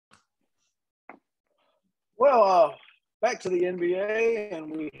Well, back to the NBA,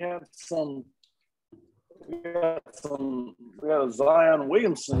 and we got a Zion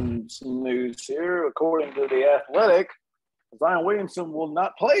Williamson some news here. According to the Athletic, Zion Williamson will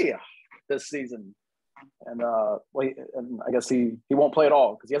not play this season, and I guess he won't play at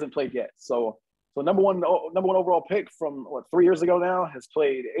all because he hasn't played yet. So number one overall pick from 3 years ago now has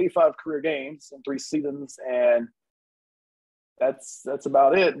played 85 career games in 3 seasons, and that's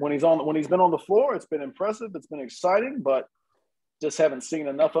about it. When he's been on the floor, it's been impressive, it's been exciting, but just haven't seen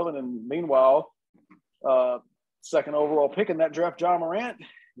enough of it. And meanwhile, second overall pick in that draft, Ja Morant,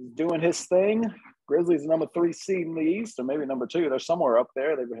 is doing his thing. Grizzlies number 3 seed in the East, or maybe number 2. They're somewhere up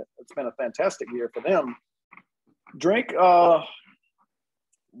there. It's been a fantastic year for them. Drink, what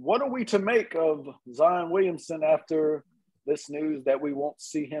are we to make of Zion Williamson after this news that we won't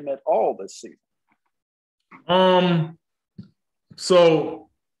see him at all this season? So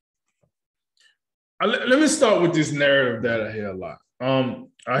let me start with this narrative that I hear a lot.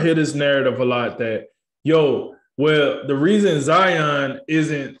 I hear this narrative a lot that, the reason Zion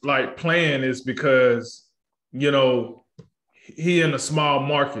isn't like playing is because, he in a small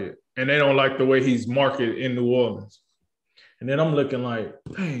market and they don't like the way he's marketed in New Orleans. And then I'm looking like,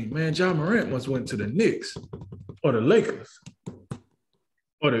 hey, man, Ja Morant must went to the Knicks or the Lakers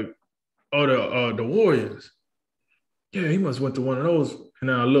or the Warriors. Yeah, he must went to one of those. And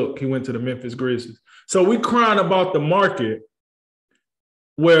now look, he went to the Memphis Grizzlies. So we crying about the market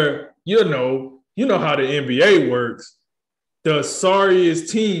where, you know how the NBA works. The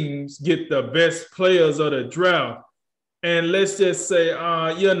sorriest teams get the best players of the draft. And let's just say,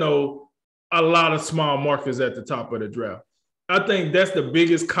 a lot of small markets at the top of the draft. I think that's the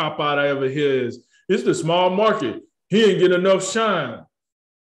biggest cop-out I ever hear is, it's the small market. He ain't get enough shine.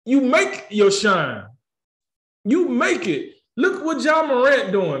 You make your shine. You make it. Look what Ja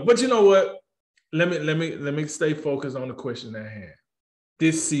Morant doing. But you know what? Let me stay focused on the question at hand.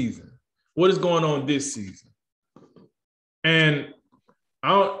 This season. What is going on this season? And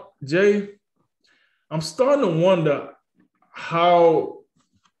Jay, I'm starting to wonder how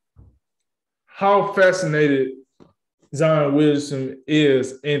fascinated Zion Williamson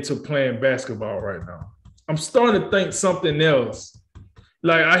is into playing basketball right now. I'm starting to think something else.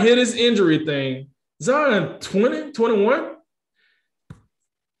 Like, I hear this injury thing. Zion 20, 21?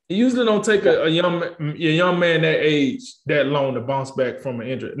 He usually don't take a young man that age that long to bounce back from an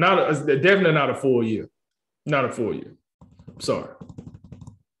injury. Definitely not a full year. Not a full year. Sorry.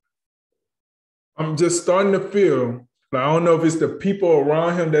 I'm just starting to feel, I don't know if it's the people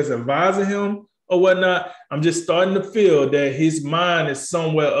around him that's advising him or whatnot. I'm just starting to feel that his mind is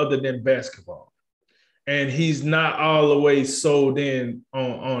somewhere other than basketball. And he's not all the way sold in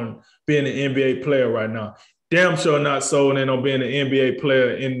on being an NBA player right now. Damn sure not sold in on being an NBA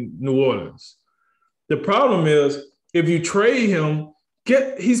player in New Orleans. The problem is, if you trade him,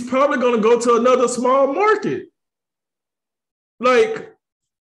 he's probably going to go to another small market. Like,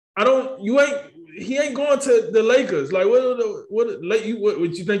 he ain't going to the Lakers. Like, what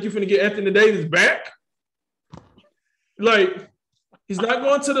you think you're finna get Anthony Davis back? Like, he's not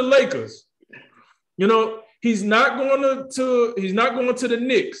going to the Lakers. He's not going to the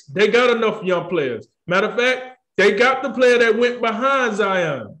Knicks. They got enough young players. Matter of fact, they got the player that went behind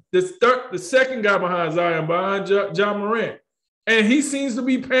Zion, the second guy behind Zion, behind Ja Morant. And he seems to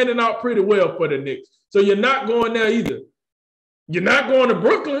be panning out pretty well for the Knicks. So you're not going there either. You're not going to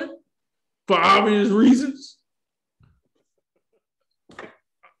Brooklyn for obvious reasons.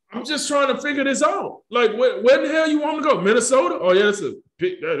 I'm just trying to figure this out. Like, where the hell you want to go? Minnesota? Oh, yeah,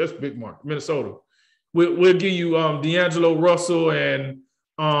 that's big mark. Minnesota. We'll give you D'Angelo Russell and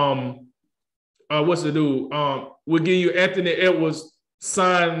what's the dude? We'll give you Anthony Edwards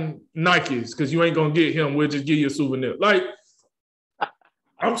sign Nikes because you ain't gonna get him. We'll just give you a souvenir. Like,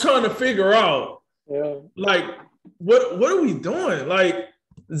 I'm trying to figure out, like, what are we doing? Like,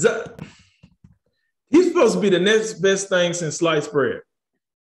 he's supposed to be the next best thing since sliced bread.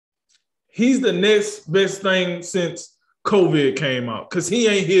 He's the next best thing since COVID came out because he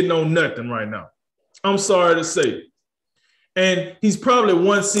ain't hitting on nothing right now. I'm sorry to say. And he's probably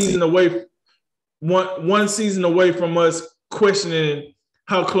one season away from us questioning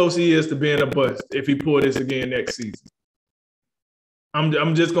how close he is to being a bust if he pull this again next season.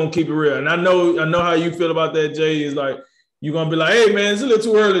 I'm just gonna keep it real. And I know how you feel about that, Jay. Is like you're gonna be like, hey man, it's a little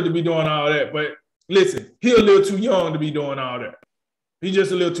too early to be doing all that. But listen, he's a little too young to be doing all that. He's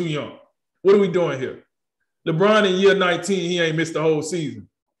just a little too young. What are we doing here? LeBron in year 19, he ain't missed the whole season.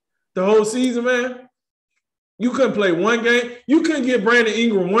 The whole season, man. You couldn't play one game. You couldn't get Brandon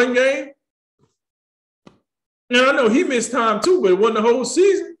Ingram one game. Now, I know he missed time too, but it wasn't the whole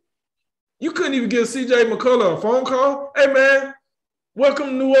season. You couldn't even give CJ McCullough a phone call. Hey, man, welcome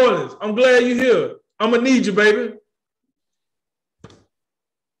to New Orleans. I'm glad you're here. I'm going to need you, baby.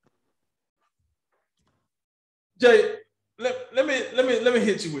 Jay, let me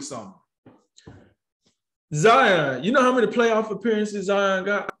hit you with something. Zion, you know how many playoff appearances Zion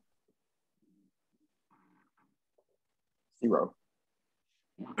got? 0.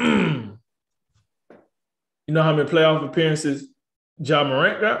 You know how many playoff appearances Ja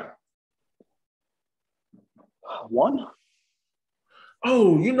Morant got? 1.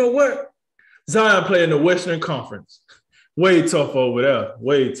 Oh, you know what? Zion played in the Western Conference. Way tough over there.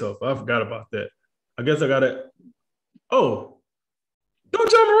 Way tough. I forgot about that. I guess I got it. Oh,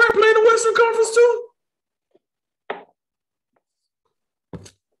 don't Ja Morant play in the Western Conference too?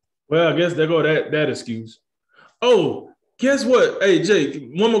 Well, I guess there go that excuse. Oh, guess what? Hey,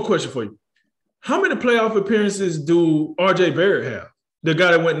 Jake, one more question for you. How many playoff appearances do RJ Barrett have? The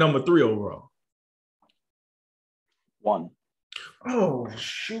guy that went number 3 overall. 1. Oh,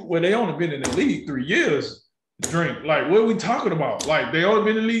 shoot. Well, they only been in the league 3 years. Drink. Like, what are we talking about? Like, they only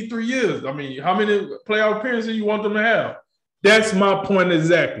been in the league 3 years. I mean, how many playoff appearances you want them to have? That's my point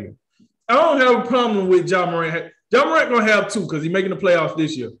exactly. I don't have a problem with Ja Morant. Ja Morant going to have 2 because he's making the playoffs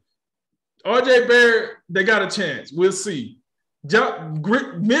this year. RJ Barrett, they got a chance. We'll see.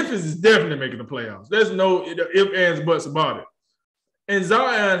 Memphis is definitely making the playoffs. There's no ifs, ands, buts about it. And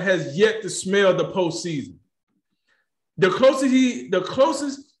Zion has yet to smell the postseason. The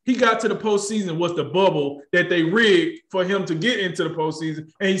closest he got to the postseason was the bubble that they rigged for him to get into the postseason,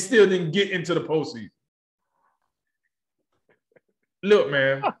 and he still didn't get into the postseason. Look,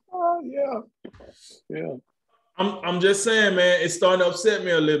 man. Yeah. I'm just saying, man, it's starting to upset me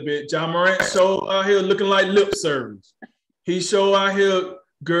a little bit. Ja Morant show out here looking like lip service. He show out here,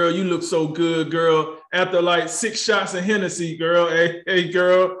 girl, you look so good, girl. After like 6 shots of Hennessy, girl. Hey,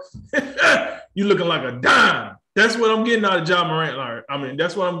 girl. You looking like a dime. That's what I'm getting out of Ja Morant. I mean,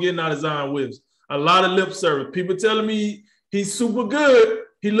 that's what I'm getting out of Zion Williamson. A lot of lip service. People telling me he's super good.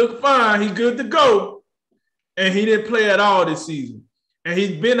 He looked fine. He good to go. And he didn't play at all this season. And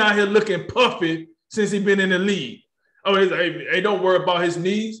he's been out here looking puffy since he's been in the league. Oh, hey, don't worry about his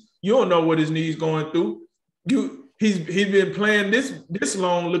knees. You don't know what his knees going through. He's been playing this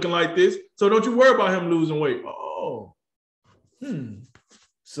long looking like this, so don't you worry about him losing weight. Oh,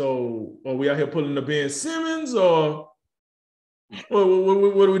 So are we out here pulling the Ben Simmons, or what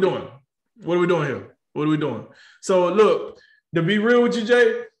are we doing? What are we doing here? What are we doing? So look, to be real with you,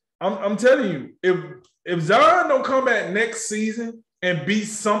 Jay, I'm telling you, if Zion don't come back next season and be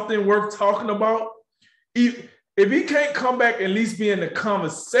something worth talking about, if he can't come back at least be in the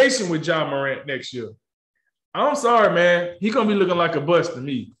conversation with Ja Morant next year, I'm sorry, man. He gonna be looking like a bust to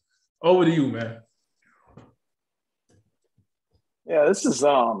me. Over to you, man. Yeah, this is just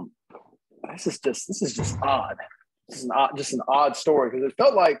odd. This is an odd story because it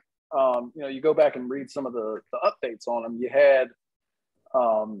felt like you go back and read some of the updates on him. You had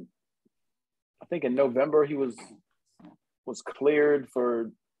I think in November he was cleared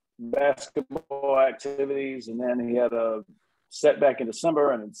for basketball activities, and then he had a setback in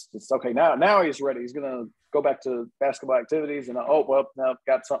December, and it's okay. Now he's ready. He's gonna go back to basketball activities, and now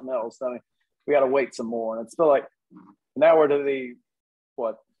got something else. I mean, we got to wait some more, and it's still like now we're to the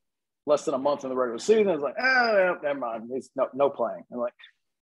less than a month in the regular season. It's like never mind. It's no playing. And like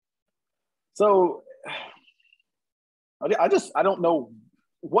so, I don't know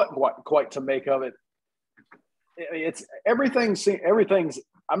what quite to make of it. It's everything's.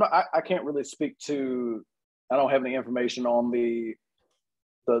 I can't really speak to. I don't have any information on the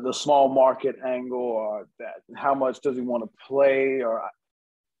small market angle, or that how much does he want to play, or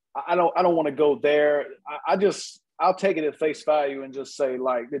I don't want to go there. I'll take it at face value and just say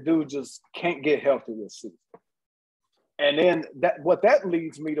like the dude just can't get healthy this season. And then what that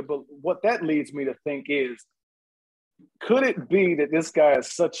leads me to think is, could it be that this guy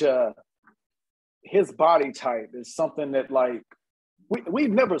is his body type is something that like we've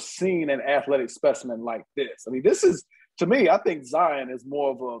never seen an athletic specimen like this. I mean, this is, to me, I think Zion is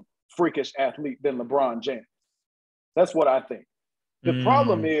more of a freakish athlete than LeBron James. That's what I think. The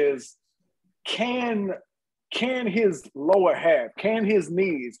problem is, can his lower half, can his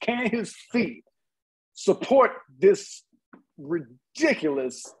knees, can his feet support this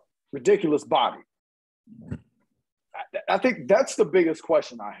ridiculous body? I think that's the biggest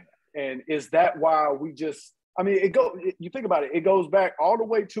question I have. And is that why we just, I mean, you think about it, it goes back all the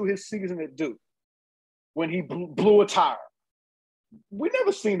way to his season at Duke when he blew a tire. We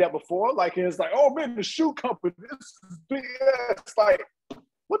never seen that before. Like, it's like, oh man, the shoe company, this is BS. Like,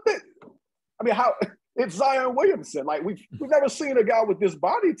 what the, I mean, how, It's Zion Williamson. Like we've never seen a guy with this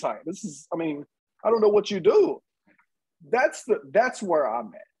body type. This is, I mean, I don't know what you do. That's where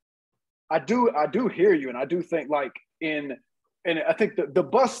I'm at. I do hear you, and I do think like and I think the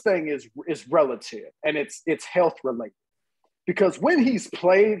bus thing is relative, and it's health related. Because when he's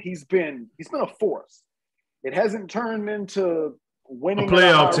played, he's been a force. It hasn't turned into winning a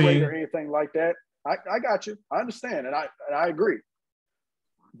playoff at a high team rate or anything like that. I got you. I understand, and I agree.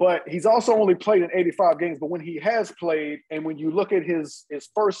 But he's also only played in 85 games. But when he has played, and when you look at his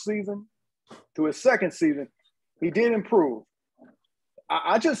first season to his second season, he did improve.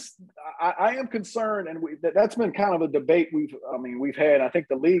 I am concerned, and that's been kind of a debate we've had. I think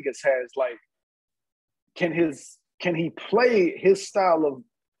the league has like, can he play his style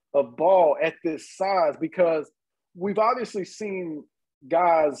of ball at this size? Because we've obviously seen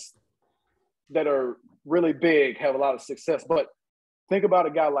guys that are really big have a lot of success, but think about a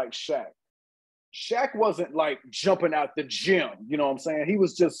guy like Shaq. Shaq wasn't like jumping out the gym, you know what I'm saying? He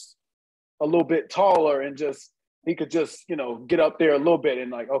was just a little bit taller and he could just, get up there a little bit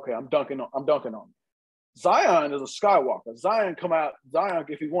and like, okay, I'm dunking on him. Zion is a skywalker. Zion,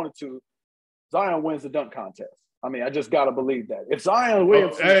 if he wanted to, Zion wins the dunk contest. I mean, I just got to believe that. If Zion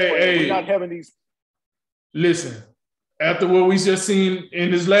Williamson is playing, we're not having these. Listen, after what we just seen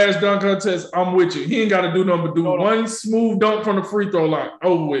in his last dunk contest, I'm with you. He ain't got to do nothing but do one smooth dunk from the free throw line.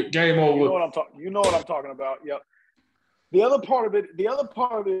 Over with. Game over. You know what I'm talking about. Yep. The other part of it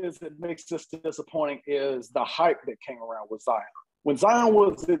is that makes this disappointing is the hype that came around with Zion. When Zion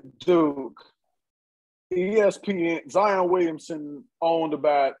was at Duke, ESPN, Zion Williamson owned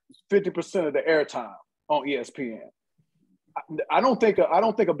about 50% of the airtime on ESPN. I don't think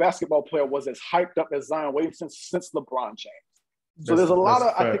a basketball player was as hyped up as Zion Williamson since LeBron James. So I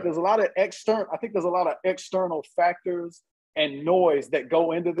think there's a lot of external factors and noise that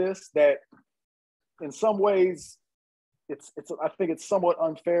go into this that in some ways I think it's somewhat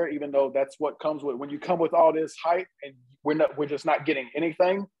unfair, even though that's what comes with when you come with all this hype and we're just not getting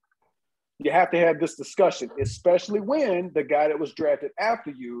anything. You have to have this discussion, especially when the guy that was drafted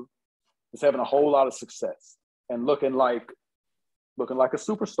after you is having a whole lot of success and looking like a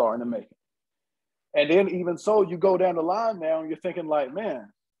superstar in the making. And then even so, you go down the line now and you're thinking like, man,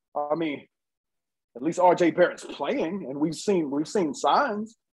 I mean, at least RJ Barrett's playing, and we've seen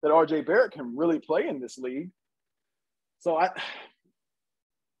signs that RJ Barrett can really play in this league. So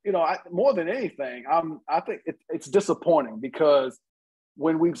more than anything, I think it's disappointing because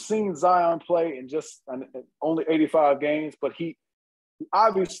when we've seen Zion play in just only 85 games, but he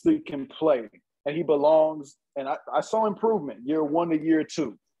obviously can play and he belongs. And I saw improvement year 1 to year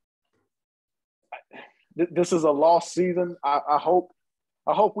 2. This is a lost season. I hope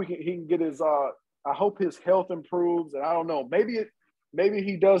he can get his. I hope his health improves, and I don't know. Maybe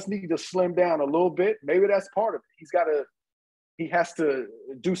he does need to slim down a little bit. Maybe that's part of it. He has to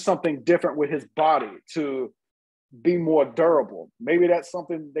do something different with his body to be more durable. Maybe that's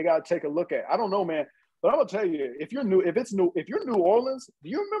something they got to take a look at. I don't know, man. But I'm gonna tell you, if you're New Orleans, do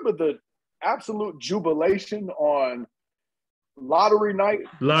you remember the absolute jubilation on lottery night?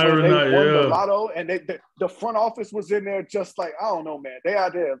 Lottery night, won yeah. The lotto, and the front office was in there just like, I don't know, man. They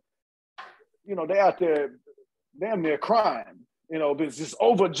out there, damn near crying. It's just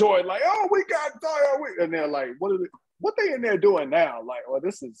overjoyed, like, oh, we got Zion. And they're like, what they in there doing now? Like, well,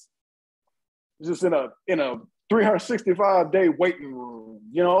 this is just in a 365-day waiting room,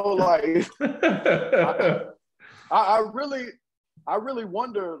 like I really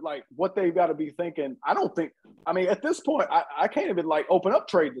wonder like what they've got to be thinking. At this point, I can't even like open up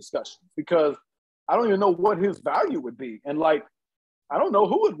trade discussions because I don't even know what his value would be. And like, I don't know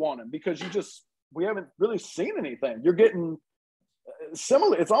who would want him because we haven't really seen anything. You're getting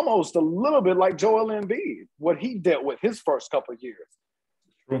similar. It's almost a little bit like Joel Embiid, what he dealt with his first couple of years.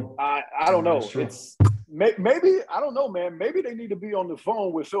 I don't know. It's maybe, I don't know, man. Maybe they need to be on the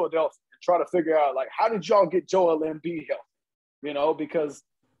phone with Philadelphia and try to figure out like, how did y'all get Joel Embiid healthy? Because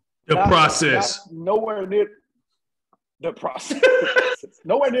process. Nowhere near the process.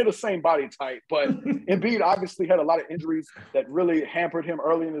 Nowhere near the same body type. But Embiid obviously had a lot of injuries that really hampered him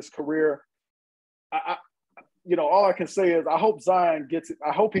early in his career. All I can say is I hope Zion gets it.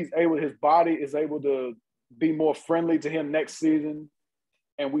 I hope his body is able to be more friendly to him next season.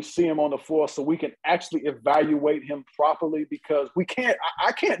 And we see him on the floor so we can actually evaluate him properly because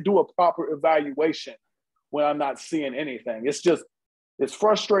I can't do a proper evaluation when I'm not seeing anything. It's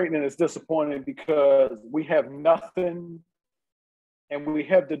frustrating and it's disappointing because we have nothing and we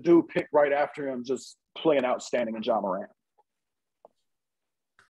have the dude picked right after him just playing outstanding in Ja Morant.